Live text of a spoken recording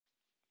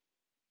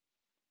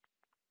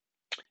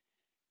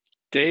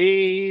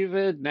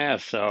David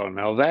Naso.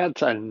 Now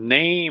that's a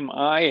name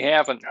I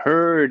haven't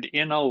heard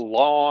in a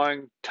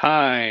long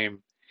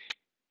time.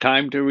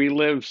 Time to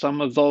relive some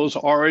of those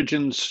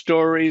origin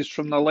stories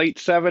from the late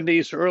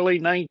 70s, early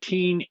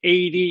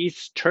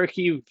 1980s,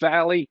 Turkey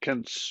Valley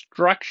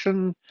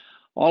construction,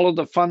 all of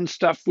the fun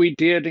stuff we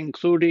did,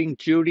 including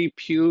Judy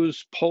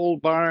Pugh's pole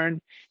barn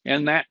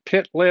and that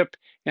pit lip,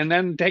 and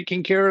then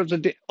taking care of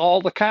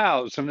all the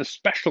cows and a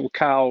special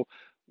cow,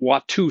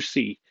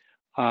 Watusi,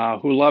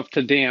 who loved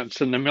to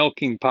dance in the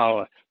milking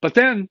parlor. But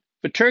then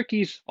the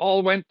turkeys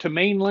all went to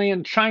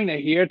mainland China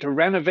here to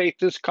renovate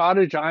this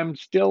cottage I'm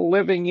still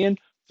living in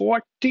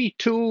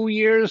 42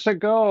 years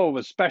ago,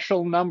 a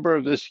special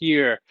number this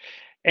year.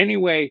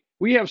 Anyway,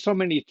 we have so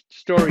many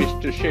stories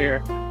to share,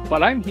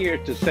 but I'm here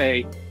to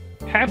say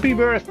happy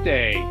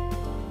birthday.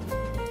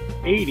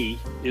 80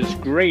 is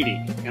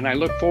Grady, and I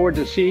look forward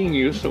to seeing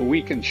you so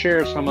we can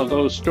share some of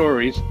those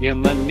stories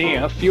in the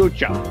near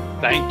future.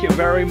 Thank you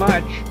very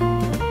much.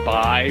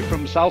 Bye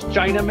from South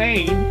China,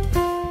 Maine.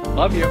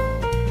 Love you.